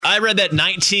I read that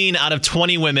 19 out of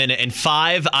 20 women and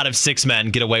 5 out of 6 men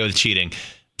get away with cheating.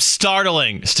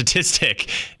 Startling statistic.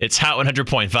 It's Hot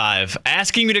 100.5.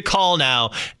 Asking you to call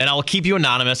now, and I'll keep you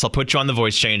anonymous. I'll put you on the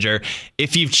voice changer.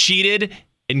 If you've cheated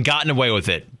and gotten away with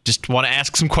it, just want to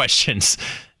ask some questions.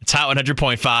 It's Hot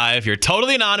 100.5. You're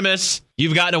totally anonymous.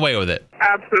 You've gotten away with it.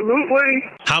 Absolutely.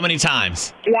 How many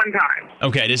times? One time.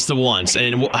 Okay, just the once.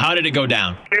 And how did it go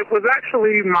down? It was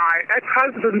actually my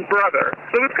ex-husband's brother.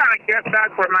 So it was kind of get back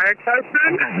for my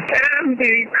ex-husband and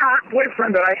the current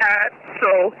boyfriend that I had.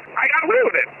 So I got away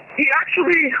with it. He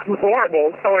actually was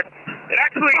horrible. So it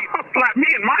actually slapped me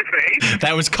in my face.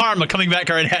 That was karma coming back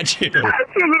right at you.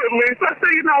 Absolutely. So I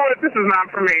said, you know what? This is not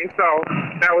for me. So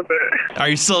that was it. Are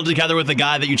you still together with the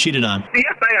guy that you cheated on?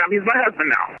 Yes, I am. He's my husband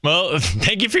now. Well,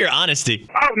 thank you for your honesty.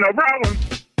 Oh, no problem.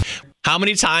 How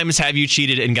many times have you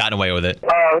cheated and gotten away with it?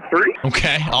 3.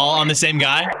 Okay, all on the same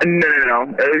guy? No.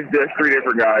 It was just 3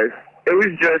 different guys. It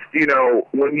was just,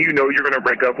 when you're going to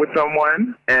break up with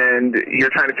someone and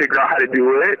you're trying to figure out how to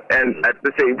do it, and at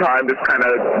the same time just kind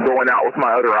of going out with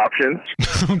my other options.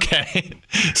 Okay.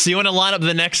 So you want to line up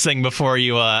the next thing before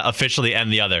you officially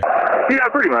end the other? Yeah,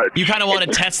 pretty much. You kind of want to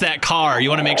test that car. You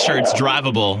want to make sure it's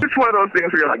drivable. It's one of those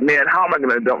things where you're like, man, how am I going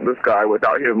to dump this guy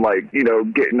without him,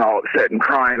 getting all upset and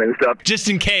crying and stuff? Just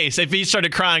in case, if he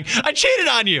started crying, I cheated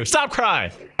on you. Stop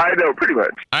crying. I know, pretty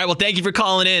much. All right, well, thank you for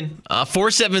calling in.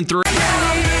 473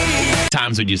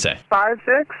 times would you say? 5,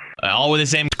 6. All with the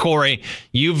same Corey.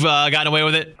 You've gotten away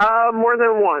with it? More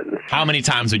than once. How many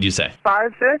times would you say?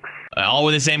 5, 6. All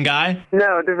with the same guy?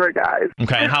 No, different guys.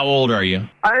 Okay, how old are you?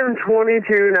 I am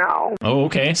 22 now. Oh,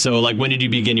 okay. So, when did you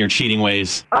begin your cheating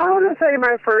ways? I want to say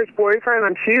my first boyfriend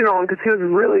I cheated on because he was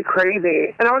really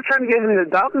crazy. And I was trying to get him to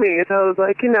dump me. So I was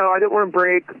like, I didn't want to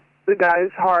break the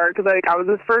guy's heart because I was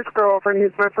his first girlfriend.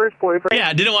 He's my first boyfriend. Yeah,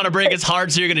 I didn't want to break his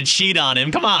heart, so you're going to cheat on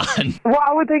him. Come on. Well,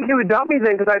 I would think he would dump me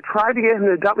then because I tried to get him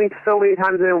to dump me so many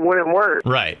times and it wouldn't work.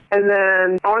 Right. And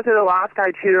then I want to say the last guy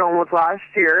I cheated on was last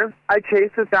year. I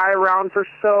chased this guy around for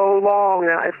so long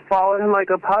and I followed him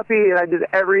like a puppy and I did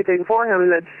everything for him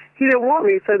and then he didn't want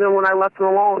me. So then when I left him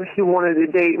alone, he wanted to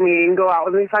date me and go out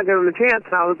with me. So I gave him a chance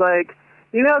and I was like,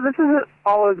 this isn't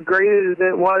all as great as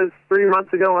it was 3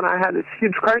 months ago when I had this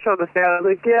huge crush on this guy. I was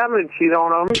like, yeah, I'm going to cheat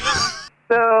on him.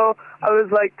 So I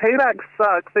was like, payback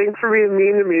sucks. Thanks for being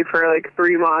mean to me for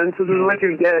 3 months. This is what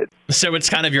you get. So it's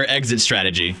kind of your exit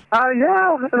strategy.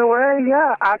 Yeah, in a way,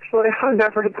 yeah. Actually, I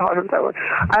never thought of it that way.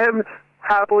 I am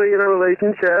happily in a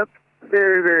relationship,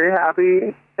 very, very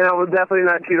happy. And I will definitely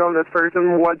not cheat on this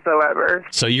person whatsoever.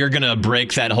 So you're going to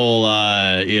break that whole,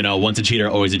 once a cheater,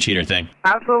 always a cheater thing.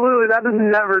 Absolutely. That is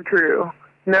never true.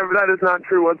 That is not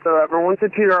true whatsoever. Once a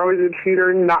cheater, always a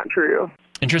cheater, not true.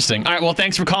 Interesting. All right, well,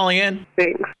 thanks for calling in.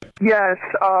 Thanks. Yes,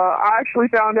 I actually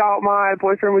found out my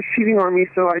boyfriend was cheating on me,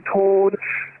 so I told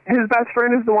his best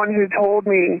friend is the one who told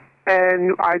me.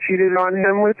 And I cheated on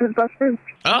him with his best friend.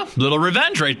 Oh, little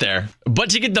revenge right there. But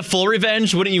to get the full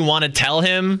revenge, wouldn't you want to tell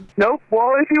him? Nope.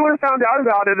 Well, if he would have found out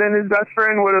about it, then his best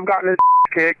friend would have gotten his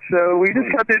kicked. So we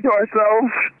just kept it to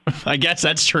ourselves. I guess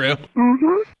that's true.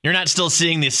 Mm-hmm. You're not still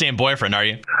seeing the same boyfriend, are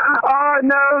you?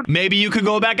 No. Maybe you could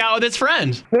go back out with his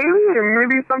friend.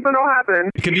 Maybe something will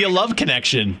happen. It could be a love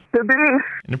connection. Could be.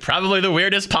 In probably the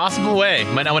weirdest possible way.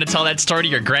 Might not want to tell that story to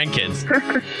your grandkids.